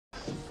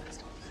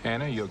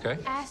Hannah, you okay?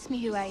 Ask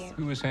me who I am.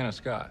 Who is Hannah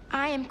Scott?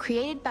 I am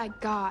created by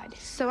God,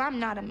 so I'm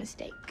not a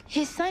mistake.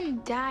 His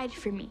son died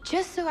for me,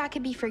 just so I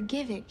could be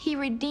forgiven. He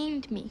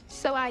redeemed me,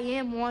 so I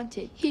am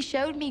wanted. He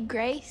showed me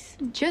grace,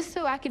 just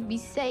so I could be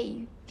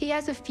saved. He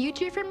has a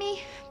future for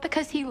me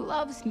because he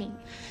loves me.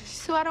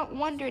 So I don't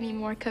wonder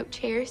anymore, Coach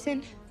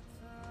Harrison.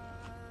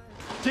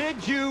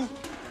 Did you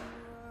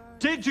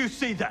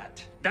see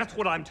that? That's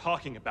what I'm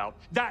talking about.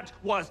 That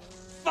was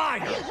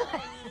fire!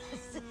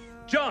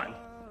 John,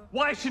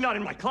 why is she not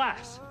in my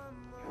class?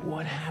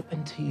 What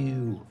happened to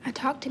you? I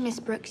talked to Miss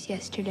Brooks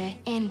yesterday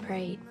and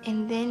prayed.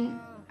 And then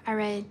I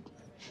read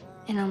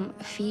in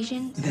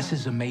Ephesians. This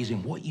is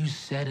amazing. What you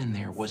said in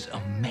there was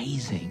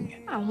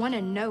amazing. I want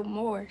to know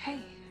more. Hey,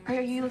 are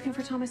you looking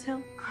for Thomas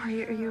Hill? Are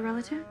you a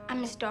relative?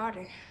 I'm his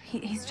daughter.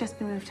 He's just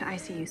been moved to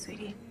ICU,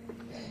 sweetie.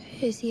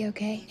 Is he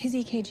okay? His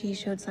EKG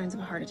showed signs of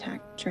a heart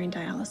attack during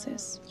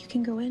dialysis. You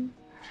can go in.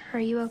 Are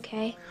you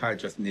okay? I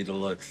just need a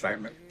little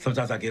excitement.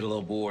 Sometimes I get a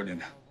little bored,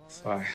 and so I